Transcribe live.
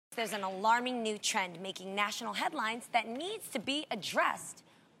there's an alarming new trend making national headlines that needs to be addressed: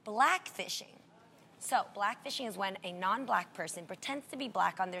 blackfishing. So, blackfishing is when a non-black person pretends to be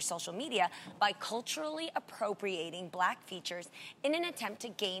black on their social media by culturally appropriating black features in an attempt to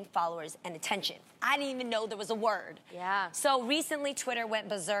gain followers and attention. I didn't even know there was a word. Yeah. So recently, Twitter went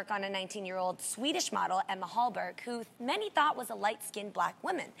berserk on a 19-year-old Swedish model, Emma Hallberg, who many thought was a light-skinned black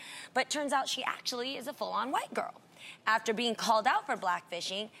woman. But turns out she actually is a full-on white girl. After being called out for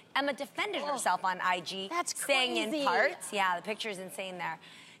blackfishing, Emma defended herself on IG, saying in parts, yeah, the picture's insane there.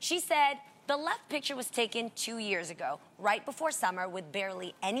 She said, "The left picture was taken 2 years ago, right before summer, with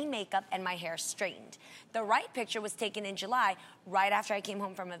barely any makeup and my hair straightened. The right picture was taken in July, right after I came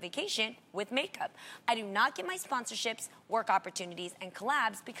home from a vacation, with makeup. I do not get my sponsorships, work opportunities, and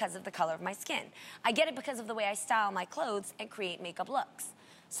collabs because of the color of my skin. I get it because of the way I style my clothes and create makeup looks."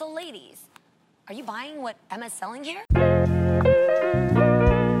 So ladies, are you buying what Emma's selling here?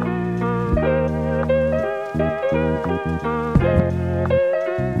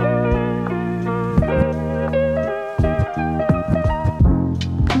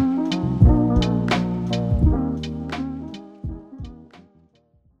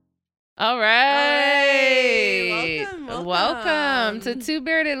 All right. Welcome to Two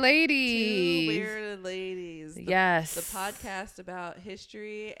Bearded Ladies. Two Bearded Ladies. Yes. The podcast about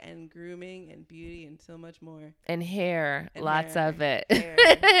history and grooming and beauty and so much more. And hair. And lots hair. of it.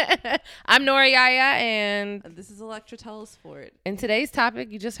 Hair. I'm Norah, Yahya, and This is Electra Telesford. in today's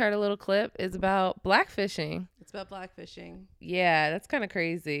topic, you just heard a little clip, is about blackfishing. It's about blackfishing. Yeah, that's kind of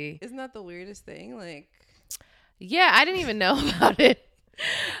crazy. Isn't that the weirdest thing? Like, Yeah, I didn't even know about it.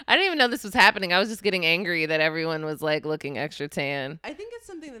 I didn't even know this was happening. I was just getting angry that everyone was like looking extra tan. I think it's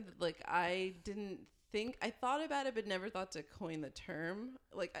something that like I didn't think. I thought about it, but never thought to coin the term.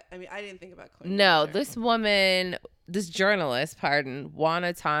 Like, I mean, I didn't think about coining No, the term. this woman, this journalist,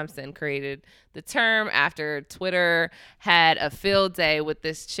 Juana Thompson, created the term after Twitter had a field day with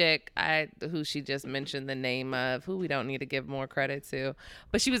this chick, who she just mentioned the name of, who we don't need to give more credit to.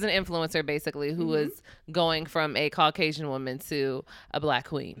 But she was an influencer, basically, who was going from a Caucasian woman to a black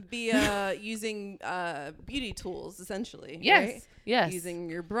queen. Via using beauty tools, essentially. Yes, right? yes. Using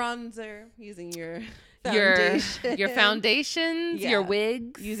your bronzer, using your Your foundations, your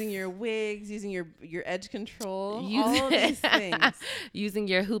wigs. Using your wigs, using your edge control, Using- all of these things. Using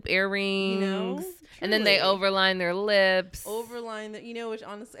your hoop earrings. You know? And then they Truly. overline their lips. Overline that, which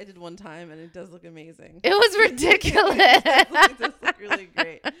honestly I did one time and it does look amazing. It was ridiculous. It does look really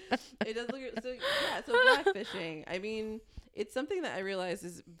great. It does look so blackfishing. I mean, it's something that I realize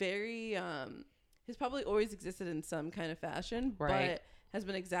is very has probably always existed in some kind of fashion, Right. but has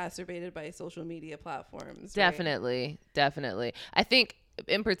been exacerbated by social media platforms. Definitely. I think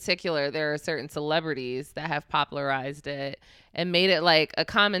in particular, there are certain celebrities that have popularized it and made it like a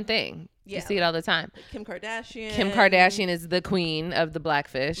common thing. Yeah. You see it all the time. Like Kim Kardashian. Kim Kardashian is the queen of the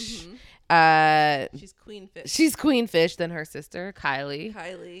blackfish. Mhm. She's queen fish. She's queen fish. Then her sister Kylie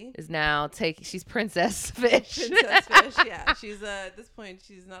is now she's princess fish. Princess fish. Yeah, she's at this point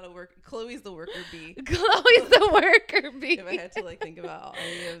she's not a worker. Chloe's the worker bee. Chloe's the worker bee. If I had to like think about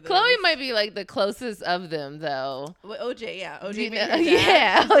any of those. Chloe might be like the closest of them, though. Well, OJ, yeah, OJ. You being know- her dad.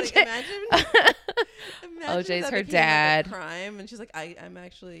 yeah, She's like, OJ. imagine OJ's if that her became, dad. Like, a crime, and she's like, I'm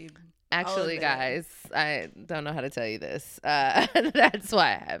actually. Actually, guys, I don't know how to tell you this. That's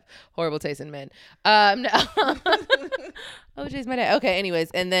why I have horrible taste in men. No. OJ's my dad. Okay,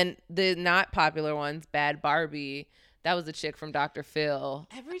 anyways. And then the not popular ones, Bad Barbie. That was a chick from Dr. Phil.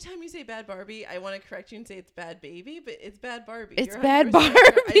 Every time you say Bad Barbie, I want to correct you and say it's Bad Baby, but it's Bad Barbie. It's You're Bad 100%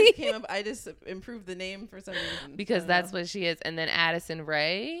 Barbie. correct. I just improved the name for some reason. Because that's what she is. And then Addison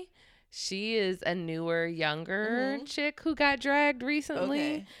Rae. She is a newer, younger chick who got dragged recently.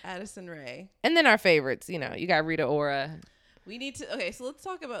 Okay, Addison Rae. And then our favorites, you got Rita Ora. We need to. Okay, so let's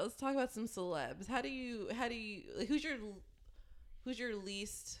talk about some celebs. How do you like, who's your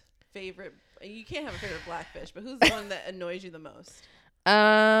least favorite? You can't have a favorite blackfish, but who's the one that annoys you the most?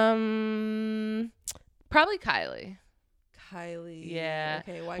 Probably Kylie. Kylie. Yeah.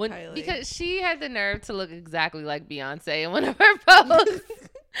 Okay, why Kylie? Because she had the nerve to look exactly like Beyonce in one of her posts.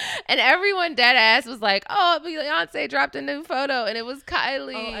 And everyone dead ass was like, "Oh, Beyonce dropped a new photo," and it was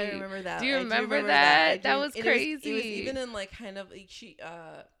Kylie. Oh, I remember that. Do you remember that? That was crazy. It was even in like kind of like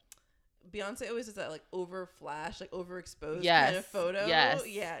Beyonce always does that like over flash, like overexposed kind of photo. Yes.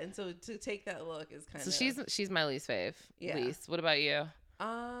 Yeah, and so to take that look is kind of. So she's my least fave. Yeah. Least. What about you?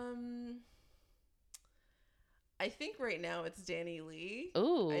 I think right now it's Danileigh.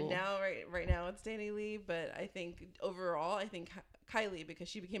 Ooh. And now right now it's Danileigh, but I think overall I think Kylie, because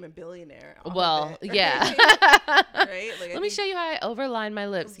she became a billionaire. Well, it, yeah. Right? Like, Let me show you how I overline my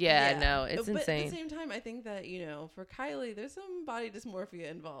lips. Yeah, no, it's but insane. At the same time, I think that, for Kylie, there's some body dysmorphia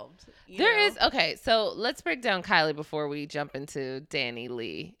involved. There is. Okay, so let's break down Kylie before we jump into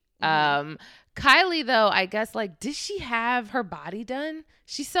Danileigh. Kylie, though, I guess, like, did she have her body done?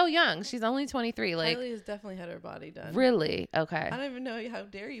 She's so young. She's only 23. Like, Kylie has definitely had her body done. Really? Okay. I don't even know. How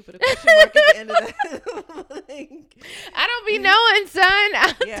dare you put a question mark at the end of that? I don't be knowing, son.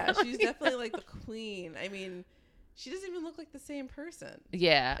 Yeah, she's definitely like the queen. I mean, she doesn't even look like the same person.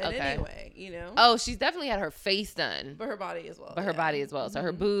 Yeah. In okay. any way, Oh, she's definitely had her face done. But her body as well. But her body as well. So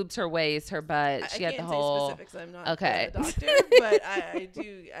her boobs, her waist, her butt. She had the whole. I can't say specifics. I'm not okay. a doctor, but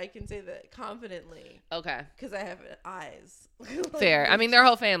I can say that confidently. Okay. Because I have eyes. Fair. I mean, their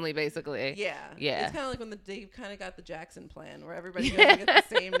whole family, basically. Yeah. Yeah. It's kind of like when they kind of got the Jackson plan, where everybody goes and gets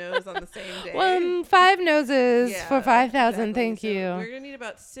the same nose on the same day. 5 noses for 5,000. Exactly. Thank so you. We're going to need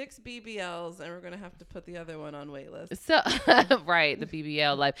about 6 BBLs, and we're going to have to put the other one on wait list. So, right, the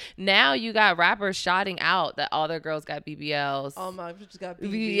BBL life. Now you got rappers shouting out that all their girls got BBLs. All my bitches got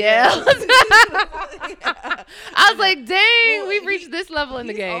BBLs. BBLs. Yeah. I was like, dang, we've reached this level in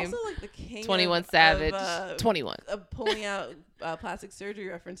the game. Also like the king 21 Savage. 21. Pulling out plastic surgery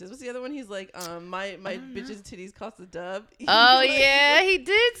references. What's the other one? He's like, my bitch's titties cost a dub. Oh yeah, he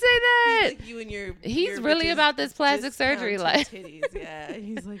did say that. He's like, you and your. He's really about this plastic surgery life. Titties, yeah.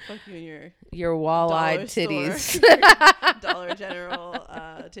 He's like, fuck you and your wall-eyed titties. Dollar General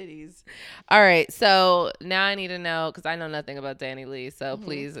titties. All right, so now I need to know, because I know nothing about Danileigh, so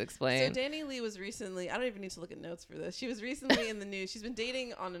please explain. So Danileigh was recently, I don't even need to look at notes for this. She was recently in the news. She's been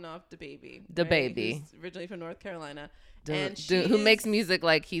dating on and off DaBaby. DaBaby. Who's originally from North Carolina. Who makes music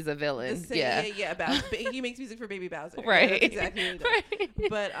like he's a villain. Yeah. He makes music for Baby Bowser. Right. Yeah, that's exactly what he does.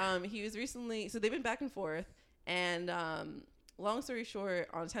 Right. But he was recently, so they've been back and forth, and long story short,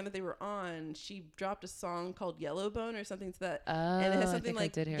 on the time that they were on, she dropped a song called Yellowbone or something to that. And it has something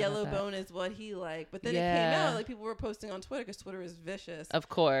like Yellowbone is what he liked. But then it came out, like people were posting on Twitter, because Twitter is vicious. Of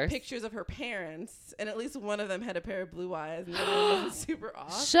course. Pictures of her parents, and at least one of them had a pair of blue eyes, and the other one wasn't super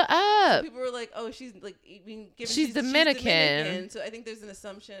off. Shut up. So people were like, oh, she's like, she's Dominican. Dominican. So I think there's an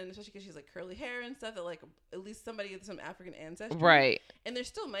assumption, especially because she's like curly hair and stuff, that like at least somebody with some African ancestry. Right. And there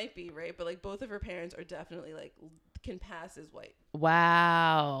still might be, right? But like both of her parents are definitely like can pass as white.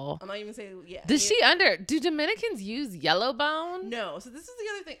 Wow. I'm not even saying, yeah. Do Dominicans use Yellowbone? No. So this is the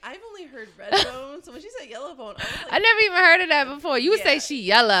other thing. I've only heard Redbone. So when she said Yellowbone, I was like, I never even heard of that before. You would say she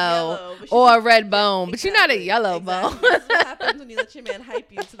yellow or a red bone, but you're not a yellow bone. This is what happens when you let your man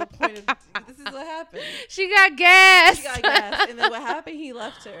hype you to the point of, this is what happened. She got gas. And then what happened? He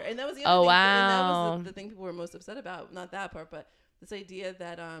left her. And that was the other thing. Wow. And that was the thing people were most upset about. Not that part, but this idea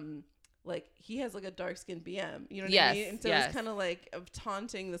that, like he has like a dark skinned BM, you know what I mean? And so it's kind of like of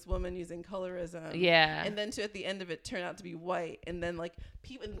taunting this woman using colorism. Yeah. And then at the end of it turn out to be white. And then like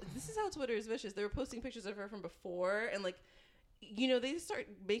people, this is how Twitter is vicious. They were posting pictures of her from before, and like, they start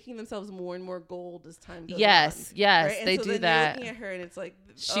making themselves more and more gold as time goes on. Yes, right? They do that. Looking at her and it's like,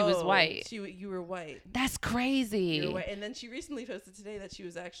 she was white. You were white. That's crazy. You were white. And then she recently posted today that she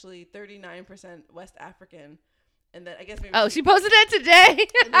was actually 39% West African. And then I guess maybe she posted that today.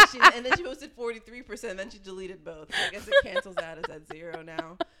 and then she posted 43%. Then she deleted both. So I guess it cancels out as at 0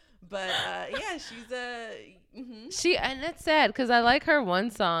 now. But yeah, she's She, and it's sad because I like her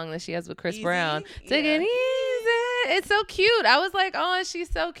one song that she has with Chris Brown. Take it easy. It's so cute. I was like, oh, she's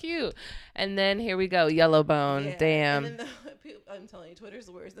so cute. And then here we go, Yellowbone. Yeah. Damn. And then I'm telling you, Twitter's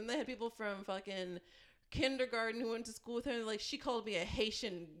the worst. Then they had people from fucking kindergarten who went to school with her, and like she called me a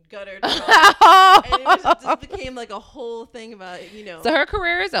Haitian gutter dog. And it just became like a whole thing about So her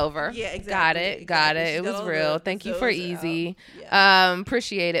career is over. Yeah, exactly. Got it. It was real. Thank you for easy.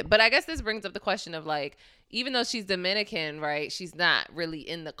 Appreciate it. But I guess this brings up the question of like, even though she's Dominican, right? She's not really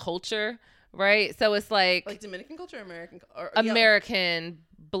in the culture, right? So it's like Dominican culture, American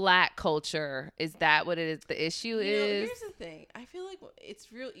Black culture. Is that what it is? The issue is. Here's the thing. I feel like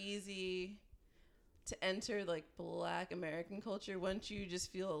it's real easy to enter like Black American culture once you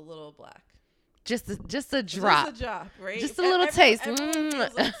just feel a little Black. Just a drop. Just a drop, right? Just a little taste. Everyone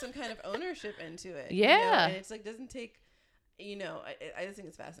feels like some kind of ownership into it. Yeah. And it's like doesn't take. I just think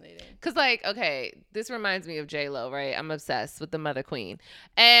it's fascinating. Cause like, okay, this reminds me of J-Lo, right? I'm obsessed with the Mother Queen.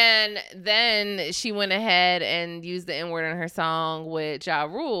 And then she went ahead and used the N-word in her song with Ja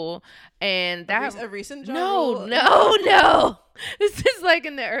Rule. And that a recent Ja Rule? Rule? No. This is like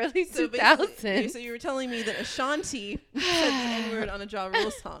in the early 2000s. So you were telling me that Ashanti said the N-word on a Ja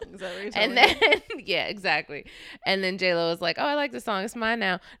Rule song. Is that what you're telling me? And then, me? yeah, exactly. And then J-Lo was like, oh, I like the song. It's mine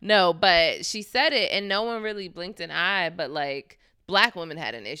now. No, but she said it and no one really blinked an eye. But like black women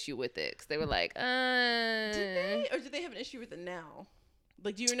had an issue with it because they were like, Did they? Or did they have an issue with it now?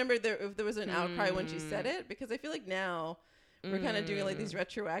 Like, do you remember if there was an outcry when she said it? Because I feel like now we're kind of doing like these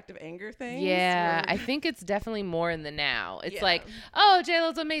retroactive anger things. Yeah, I think it's definitely more in the now. It's like, oh,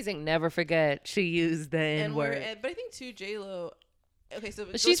 J-Lo's amazing. Never forget she used the N-word. But I think too, J-Lo. Okay, so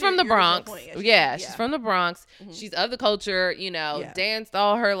she's from the Bronx. She's from the Bronx. Mm-hmm. She's of the culture, danced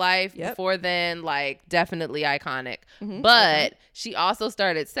all her life. Before then, like definitely iconic. Mm-hmm. But she also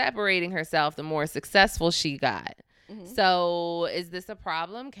started separating herself the more successful she got. Mm-hmm. So is this a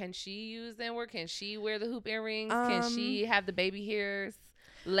problem? Can she use the N-word? Can she wear the hoop earrings? Can she have the baby hairs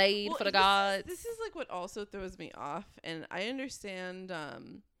laid for the gods? This is like what also throws me off. And I understand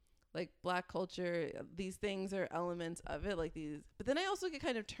like black culture, these things are elements of it, like these. But then I also get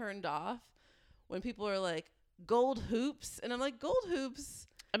kind of turned off when people are like gold hoops. And I'm like, gold hoops.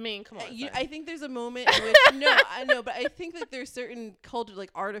 I mean, come on. I think there's a moment in which, no, I know, but I think that there's certain culture,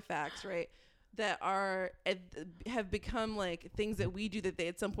 like artifacts, right? That have become like things that we do that they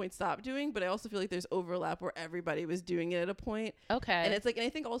at some point stopped doing, but I also feel like there's overlap where everybody was doing it at a point. Okay. And it's like, and I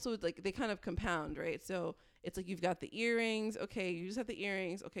think also it's like they kind of compound, right? So it's like you've got the earrings. Okay, you just have the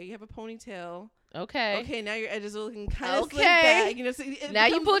earrings. Okay, you have a ponytail. Okay, now your edges are looking kind of slick back. So now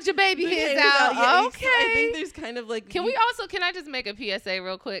you pulled your baby hairs out. Yeah, okay. I think there's kind of like. Can I just make a PSA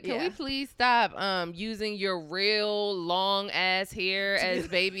real quick? Can we please stop using your real long ass hair as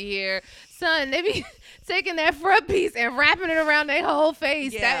baby hair? Son, they be taking that front piece and wrapping it around their whole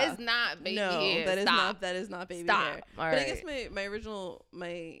face. Yeah. That is not baby hair. That is not baby hair. All but right. I guess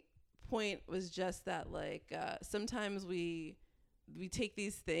my point was just that like sometimes we take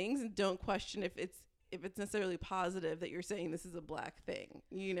these things and don't question if it's necessarily positive that you're saying this is a black thing,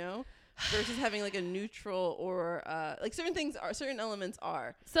 versus having like a neutral or like certain elements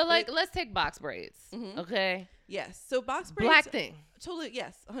are. So like let's take box braids. Mm-hmm. Okay. Yes. So box braids. Black thing. Totally.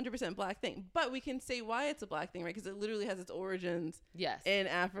 Yes. 100% black thing. But we can say why it's a black thing, right? Because it literally has its origins. Yes. In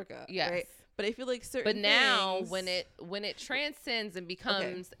Africa. Yes. Right. But I feel like certain. But now when it transcends and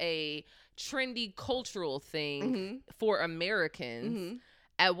becomes a trendy cultural thing for Americans,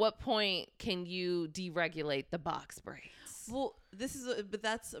 at what point can you deregulate the box braids? Well,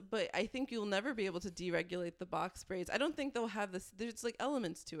 but I think you'll never be able to deregulate the box braids. I don't think they'll have this. There's like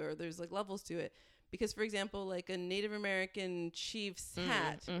elements to it, or there's like levels to it. Because, for example, like a Native American chief's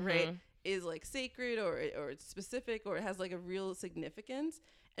hat, right, is like sacred or it's specific or it has like a real significance.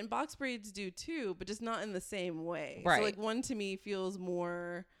 And box braids do too, but just not in the same way. Right. So like one to me feels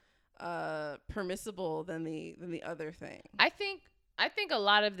more permissible than the other thing. I think a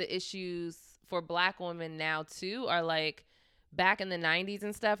lot of the issues for black women now too are like back in the 90s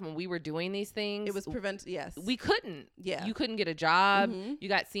and stuff when we were doing these things. It was yes. We couldn't. Yeah. You couldn't get a job. You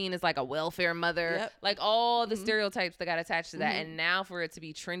got seen as like a welfare mother. Yep. Like all the stereotypes that got attached to that. And now for it to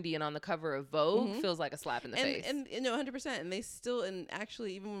be trendy and on the cover of Vogue feels like a slap in the face. And 100%. And they still, and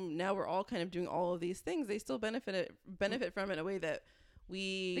actually even now we're all kind of doing all of these things, they still benefit from it in a way that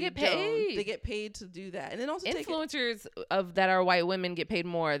they get paid. They get paid to do that, and then also influencers that are white women get paid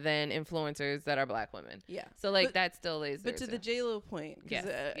more than influencers that are black women. Yeah, so like that still is. But to the J-Lo point, yes,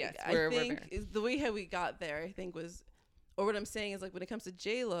 I think the way how we got there, I think was, or what I'm saying is like when it comes to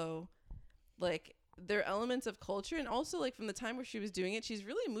J-Lo, like there are elements of culture, and also like from the time where she was doing it, she's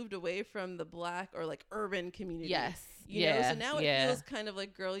really moved away from the black or like urban community. Yes, you know. So now it feels kind of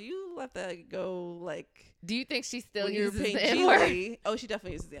like, girl, you let that go. Like, do you think she still uses the N-word? Oh, she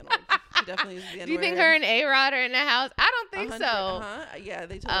definitely uses the N-word. She definitely uses the N-word. Do you think her and A-Rod are in the house? I don't think so. Yeah,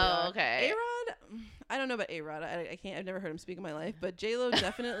 they totally are. Okay. A-Rod, I don't know about A-Rod. I can't. I've never heard him speak in my life. But J-Lo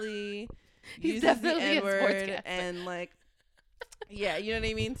definitely uses the N-word and like. Yeah, you know what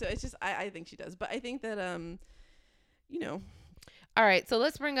I mean? So it's just, I think she does. But I think that, All right, so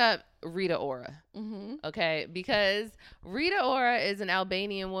let's bring up Rita Ora, okay? Because Rita Ora is an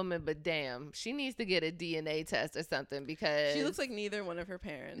Albanian woman, but damn, she needs to get a DNA test or something because... She looks like neither one of her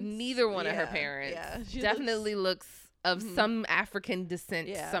parents. Neither one of her parents. Yeah, she definitely looks of some African descent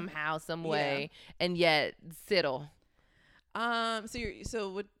somehow, some way, and yet Siddle. What is your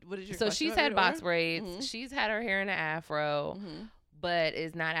question? So she's had box braids. She's had her hair in an afro, but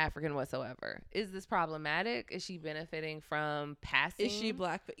is not African whatsoever. Is this problematic? Is she benefiting from passing? Is she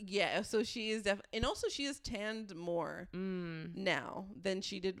black? Yeah. So she is definitely, and also she is tanned more now than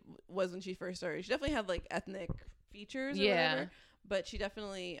she was when she first started. She definitely had like ethnic features or whatever. But she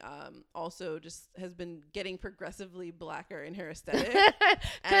definitely also just has been getting progressively blacker in her aesthetic.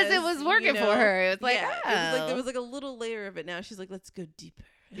 Because it was working for her. It was like, it was like there was like a little layer of it. Now she's like, let's go deeper.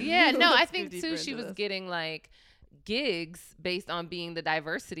 Yeah, no, I think too she was getting like gigs based on being the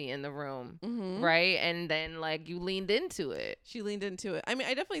diversity in the room, right? And then like you leaned into it. She leaned into it. I mean,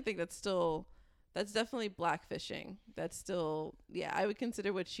 I definitely think that's definitely blackfishing. That's still, yeah, I would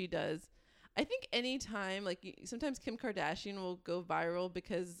consider what she does. I think anytime, like, sometimes Kim Kardashian will go viral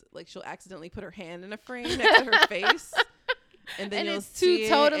because, like, she'll accidentally put her hand in a frame next to her face. And then it's two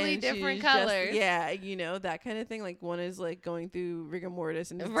totally different colors. That kind of thing. Like, one is, like, going through rigor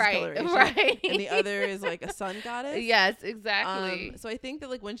mortis and discoloration. Right. And the other is, like, a sun goddess. Yes, exactly. So I think that,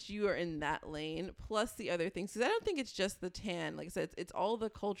 like, once you are in that lane, plus the other things, because I don't think it's just the tan. Like I said, it's all the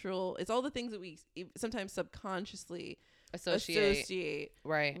cultural, it's all the things that we sometimes subconsciously associate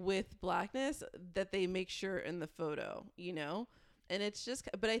with blackness that they make sure in the photo, and it's just,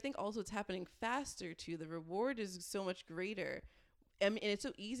 but I think also it's happening faster too. The reward is so much greater, and it's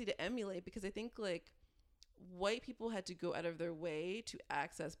so easy to emulate because I think like white people had to go out of their way to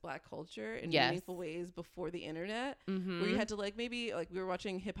access black culture in meaningful ways before the internet, where you had to like, maybe like we were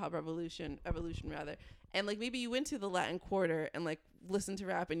watching hip hop evolution rather, and like maybe you went to the Latin Quarter and like listened to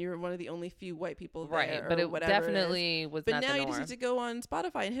rap and you were one of the only few white people there, right? But it definitely was. But not now the you norm. just need to go on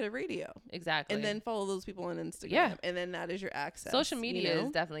Spotify and hit a radio, exactly, and then follow those people on Instagram, and then that is your access. Social media is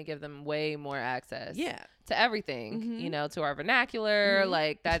definitely give them way more access, to everything, to our vernacular,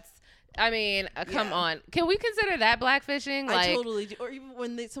 like that's. I mean, come on. Can we consider that blackfishing? Like, I totally do. Or even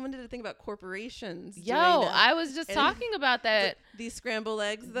when someone did a thing about corporations. I was just talking about that. These scrambled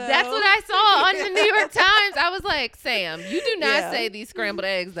eggs, though. That's what I saw on the New York Times. I was like, Sam, you do not say these scrambled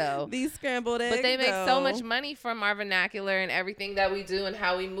eggs, though. These scrambled eggs, but they make so much money from our vernacular and everything that we do and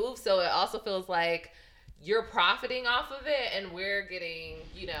how we move. So it also feels like you're profiting off of it, and we're getting,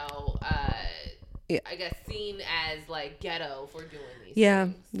 I guess seen as like ghetto for doing these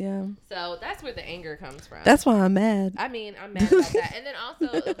things. Yeah. So that's where the anger comes from. That's why I'm mad. I mean, I'm mad about that. And then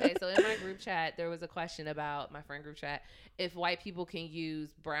also, okay, so in my group chat, there was a question about my friend group chat, if white people can use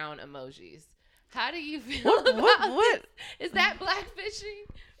brown emojis. How do you feel about what? Is that blackfishing?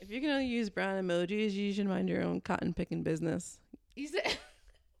 If you're going to use brown emojis, you should mind your own cotton picking business. You said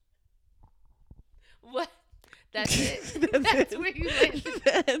what? That's it. That's where you land.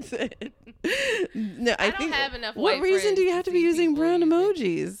 That's it. No, I think. Don't have enough. What reason do you have to be using brown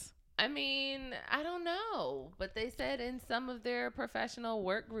emojis? I mean, I don't know, but they said in some of their professional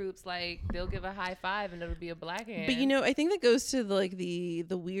work groups, like they'll give a high five and it'll be a black hand. But I think that goes to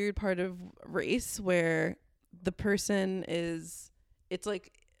the weird part of race where the person is. It's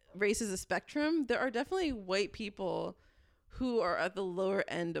like race is a spectrum. There are definitely white people who are at the lower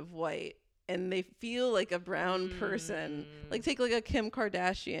end of white. And they feel like a brown person. Like take like a Kim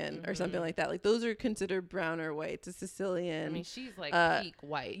Kardashian or something like that. Like those are considered brown or white. It's a Sicilian. I mean, she's like peak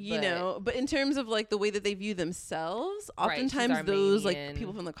white. But in terms of like the way that they view themselves, oftentimes those like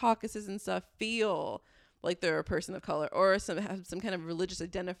people from the Caucasus and stuff feel like they're a person of color or have some kind of religious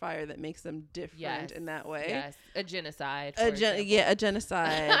identifier that makes them different in that way. Yes, a genocide. A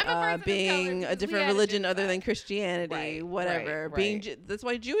genocide. Being a different religion other than Christianity, whatever. That's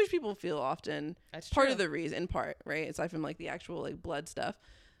why Jewish people feel often part of the reason, in part, right? Aside from like the actual like blood stuff,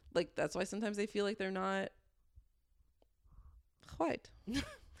 like that's why sometimes they feel like they're not white.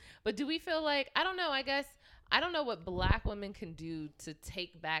 But do we feel like, I don't know, I guess. I don't know what black women can do to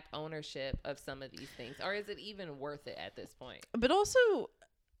take back ownership of some of these things, or is it even worth it at this point? But also,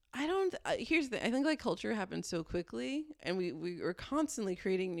 here's the thing. I think like culture happens so quickly, and we are constantly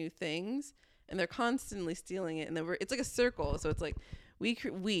creating new things, and they're constantly stealing it, and then it's like a circle. So it's like I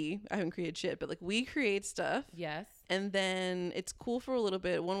haven't created shit, but like we create stuff. Yes. And then it's cool for a little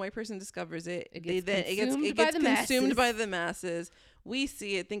bit. One white person discovers it. It gets consumed by the masses. We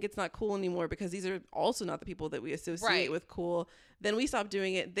see it, think it's not cool anymore because these are also not the people that we associate with cool. Then we stop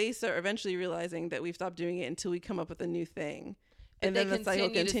doing it. They start eventually realizing that we've stopped doing it until we come up with a new thing. But and then the cycle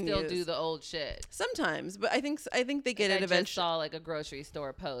continues. To still do the old shit. Sometimes, but I think they get it eventually. I just saw like a grocery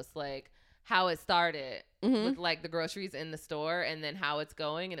store post like how it started with like the groceries in the store and then how it's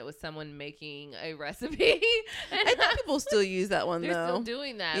going, and it was someone making a recipe. I think people still use that one. They're still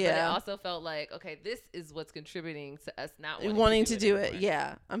doing that, but it also felt like, okay, this is what's contributing to us not wanting to do it.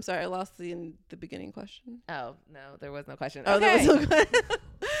 Yeah, I'm sorry, I lost the beginning question. Oh no, there was no question. Oh, okay. There was no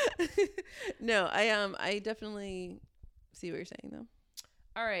question. No, I definitely see what you're saying though.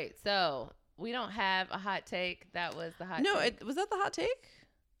 All right, so we don't have a hot take. That was the hot take. No, was that the hot take?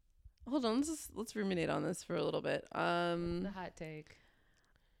 Hold on, let's ruminate on this for a little bit. The hot take.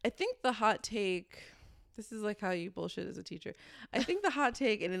 I think the hot take. This is like how you bullshit as a teacher. I think the hot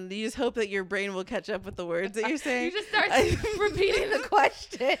take, and then you just hope that your brain will catch up with the words that you're saying. You just start repeating the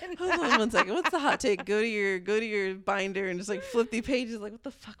question. Hold on 1 second. What's the hot take? Go to your binder and just like flip the pages. Like, what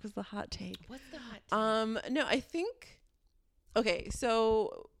the fuck was the hot take? What's the hot take? No, I think. Okay,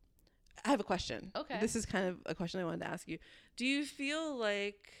 so I have a question. Okay. This is kind of a question I wanted to ask you. Do you feel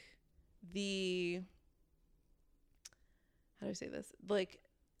like how do I say this? Like,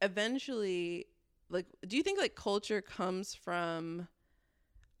 eventually, like, do you think like culture comes from,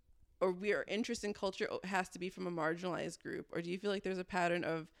 or our interest in culture has to be from a marginalized group? Or do you feel like there's a pattern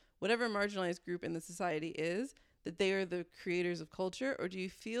of whatever marginalized group in the society is, that they are the creators of culture? Or do you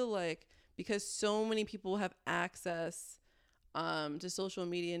feel like because so many people have access to social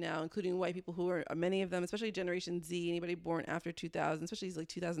media now, including white people who are many of them, especially Generation Z, anybody born after 2000, especially these like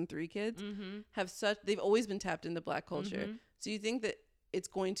 2003 kids, they've always been tapped into Black culture. So you think that it's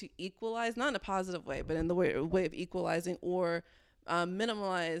going to equalize, not in a positive way, but in the way of equalizing, or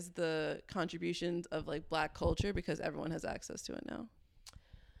minimalize the contributions of like Black culture because everyone has access to it now?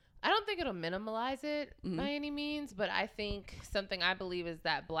 I don't think it'll minimalize it by any means, but I think something I believe is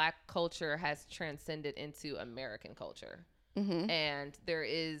that Black culture has transcended into American culture. And there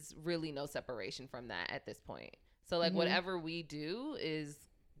is really no separation from that at this point. So like whatever we do is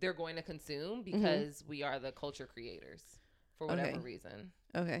they're going to consume because we are the culture creators for whatever reason.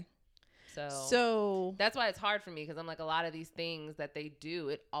 Okay. So that's why it's hard for me, because I'm like, a lot of these things that they do,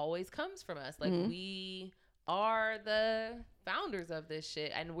 it always comes from us. Like we are the founders of this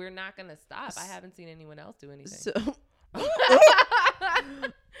shit and we're not going to stop. I haven't seen anyone else do anything. So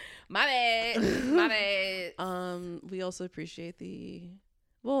My bad. We also appreciate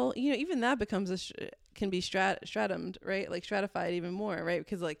even that becomes can be stratumed, right? Like stratified even more, right?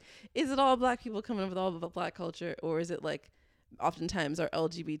 Because like, is it all Black people coming up with all of the Black culture, or is it like oftentimes our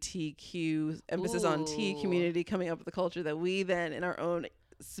LGBTQ emphasis on T community coming up with the culture that we then in our own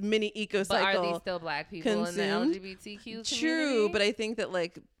mini eco cycle? But are these still Black people consumed? In the LGBTQ community? True, but I think that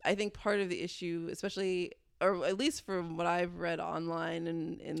I think part of the issue, especially, or at least from what I've read online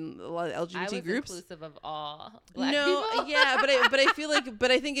and in a lot of LGBT groups, inclusive of all Black people. Yeah, but I feel like,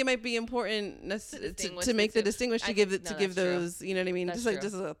 but I think it might be important to make the distinguish, to give those, true. You know what I mean? That's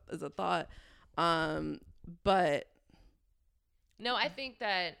just as a thought. But no, I think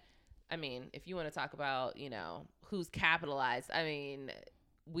that, I mean, if you want to talk about, who's capitalized, I mean,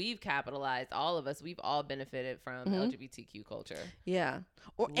 we've capitalized, all of us. We've all benefited from LGBTQ culture. Yeah.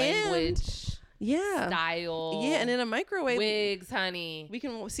 Or language. Style. Yeah, and in a microwave. Wigs, honey. We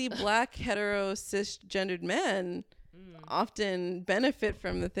can see Black, hetero, cisgendered men often benefit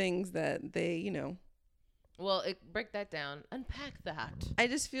from the things that they, Well, break that down. Unpack that. I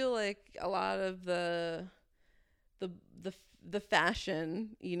just feel like a lot of the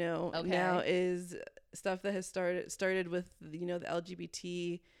fashion, now is stuff that has started with, the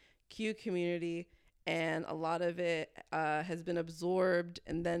LGBTQ community. And a lot of it has been absorbed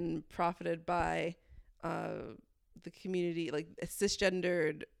and then profited by the community, like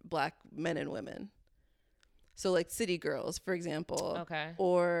cisgendered Black men and women. So like City Girls, for example. Okay.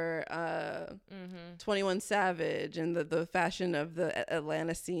 Or 21 Savage and the fashion of the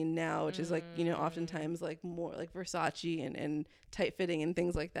Atlanta scene now, which is like, oftentimes like more like Versace and tight fitting and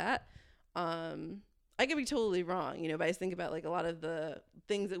things like that. I could be totally wrong, but I just think about like a lot of the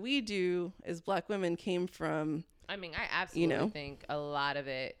things that we do as Black women came from. I mean, I absolutely think a lot of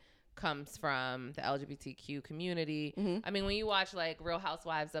it comes from the LGBTQ community. I mean, when you watch like Real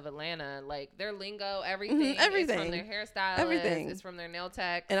Housewives of Atlanta, like their lingo, everything is from their hairstylist, everything is from their nail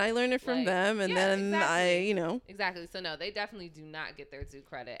tech, and I learned it from them, and then exactly. Exactly. So no, they definitely do not get their due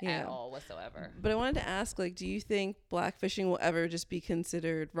credit at all whatsoever. But I wanted to ask, like, do you think blackfishing will ever just be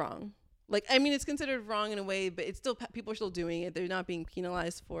considered wrong? Like, I mean, it's considered wrong in a way, but it's still, people are still doing it. They're not being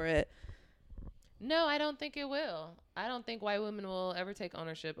penalized for it. No, I don't think it will. I don't think white women will ever take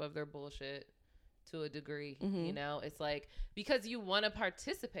ownership of their bullshit to a degree. It's like, because you want to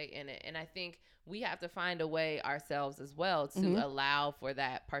participate in it. And I think we have to find a way ourselves as well to allow for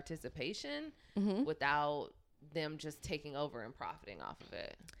that participation without them just taking over and profiting off of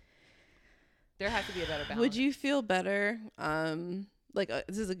it. There has to be a better balance. Would you feel better?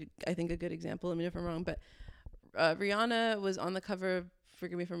 This is, I think, a good example. Let me know if I'm wrong, but Rihanna was on the cover of,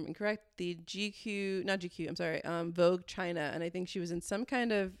 forgive me if I'm incorrect, the Vogue China, and I think she was in some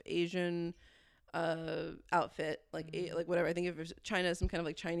kind of Asian outfit, like whatever. I think it was China, some kind of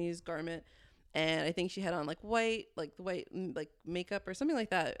like Chinese garment, and I think she had on like white makeup or something like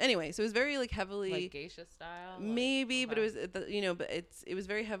that. Anyway, so it was very like heavily like geisha style, maybe, but it was it was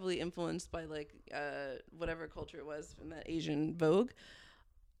very heavily influenced by like whatever culture it was from that Asian Vogue.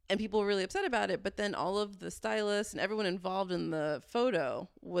 and people were really upset about it. But then all of the stylists and everyone involved in the photo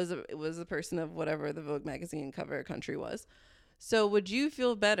was a person of whatever the Vogue magazine cover country was. So would you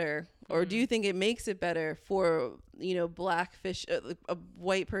feel better, or do you think it makes it better for, Blackfish, a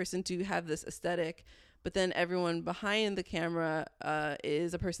white person to have this aesthetic, but then everyone behind the camera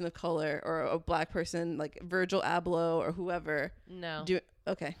is a person of color or a black person like Virgil Abloh or whoever? No.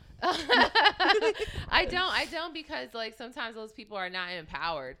 Okay. I don't because like sometimes those people are not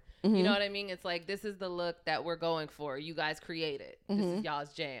empowered. Mm-hmm. You know what I mean? It's like, this is the look that we're going for. You guys create it. Mm-hmm. This is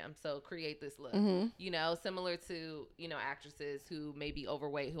y'all's jam. So create this look. Mm-hmm. Similar to, actresses who may be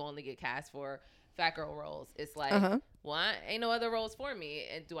overweight, who only get cast for fat girl roles. It's like, well, ain't no other roles for me.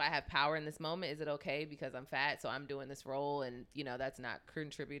 And do I have power in this moment? Is it okay because I'm fat, so I'm doing this role and, that's not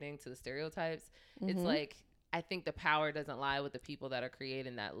contributing to the stereotypes? Mm-hmm. It's like, I think the power doesn't lie with the people that are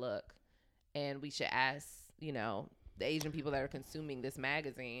creating that look. And we should ask, the Asian people that are consuming this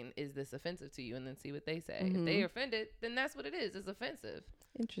magazine, is this offensive to you? And then see what they say. Mm-hmm. If they're offended, then that's what it is. It's offensive.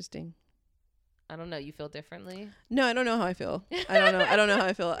 Interesting. I don't know. You feel differently? No, I don't know how I feel. I don't know how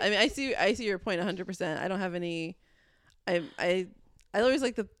I feel. I mean, I see your point 100%. I don't have any. I always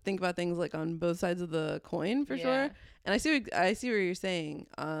like to think about things like on both sides of the coin for sure. And I see what you're saying.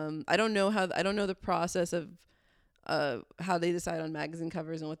 I don't know the process of how they decide on magazine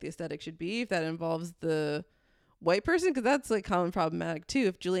covers and what the aesthetic should be. If that involves the white person, because that's like common problematic too.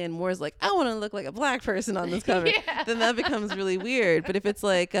 If Julianne Moore is like, I want to look like a black person on this cover, then that becomes really weird. But if it's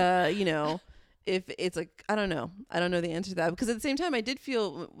like, if it's like, I don't know the answer to that, because at the same time, I did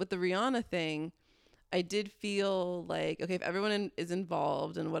feel with the Rihanna thing, I did feel like, okay, if everyone is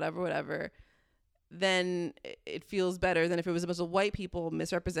involved and whatever, then it feels better than if it was a bunch of white people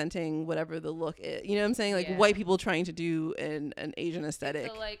misrepresenting whatever the look is. You know what I'm saying? Like white people trying to do an Asian aesthetic.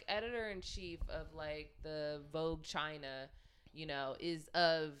 So like editor-in-chief of like the Vogue China, is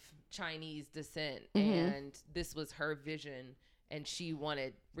of Chinese descent. Mm-hmm. And this was her vision. And she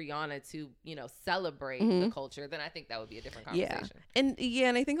wanted Rihanna to, celebrate the culture. Then I think that would be a different conversation. Yeah.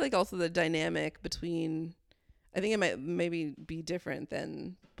 And I think like also the dynamic between, I think it might maybe be different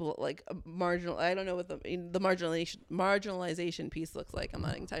than like a marginal. I don't know what the marginalization piece looks like. I'm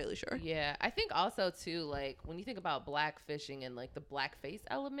not entirely sure. Yeah, I think also too, like when you think about blackfishing and like the blackface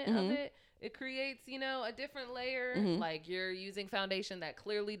element of it, it creates a different layer. Like you're using foundation that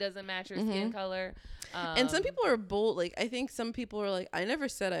clearly doesn't match your skin color. And some people are bold. Like I think some people are like, I never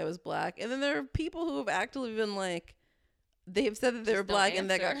said I was black, and then there are people who have actively been like, they've said that they were black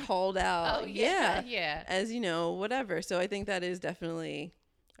and that got called out. Oh, yeah. As whatever. So I think that is definitely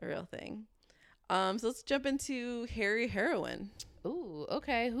a real thing. So let's jump into hairy heroine. Ooh,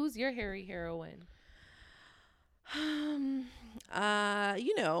 okay. Who's your hairy heroine?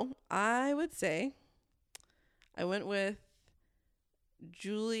 I would say I went with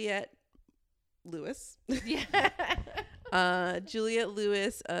Juliette Lewis. Yeah. Juliette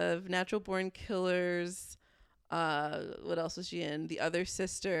Lewis of Natural Born Killers. What else was she in? The Other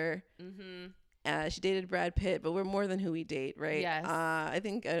Sister. Mm-hmm. She dated Brad Pitt, but we're more than who we date, right? Yes. I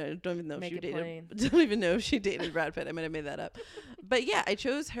think I don't even know if she dated. Don't even know if she dated Brad Pitt. I might have made that up. But yeah, I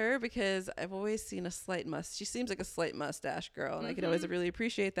chose her because I've always seen a slight She seems like a slight mustache girl, and I can always really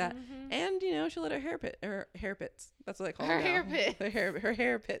appreciate that. Mm-hmm. And she'll let her hair pits. That's what I call her hair pits. Her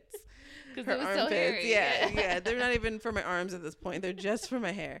hair pits. Because it was so hairy. Yeah. They're not even for my arms at this point. They're just for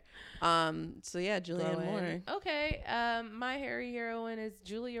my hair. So yeah, Julianne Moore. Okay. My hairy heroine is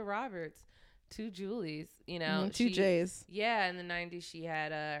Julia Roberts. Two Julies, two J's. Yeah, in the 90s, she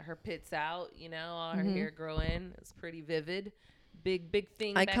had her pits out, all her hair growing. It's pretty vivid. Big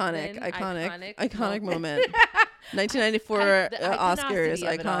thing. Iconic moment. 1994 Oscars,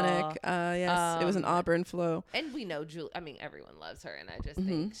 iconic. Yes, it was an auburn flow. And we know everyone loves her, and I just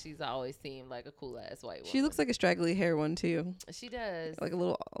think she's always seemed like a cool ass white woman. She looks like a straggly hair one too. She does. Like a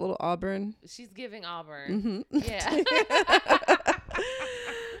little auburn. She's giving auburn. Mm-hmm. Yeah.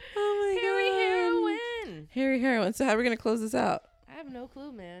 Oh my God. Hairy heroine. So how are we gonna close this out? I have no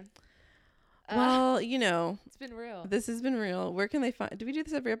clue, man. Well, it's been real. This has been real. Where can they find? Do we do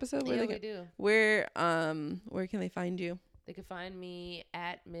this every episode? Yeah, we do. Where can they find you? They can find me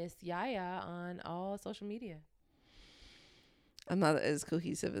at Miss Yahya on all social media. I'm not as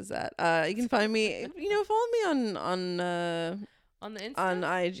cohesive as that. You can find me. Follow me on the Insta? On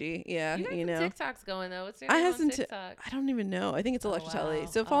IG. Yeah, you know. TikTok's going though. What's your name on TikTok? I don't even know. I think it's Electra Telly.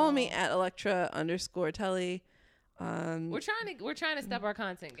 So follow me at Electra_Telly. We're trying to step our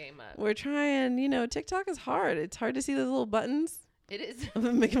content game up. We're trying. TikTok is hard. It's hard to see those little buttons. It is.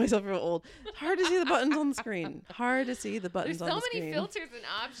 I'm making myself real old. Hard to see the buttons on the screen. Hard to see the buttons on the screen. There's so many filters and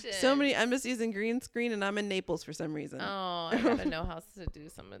options. So many. I'm just using green screen, and I'm in Naples for some reason. Oh, I gotta know how to do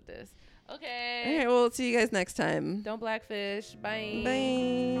some of this. Okay. All right. Well, see you guys next time. Don't blackfish. Bye.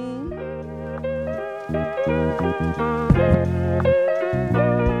 Bye.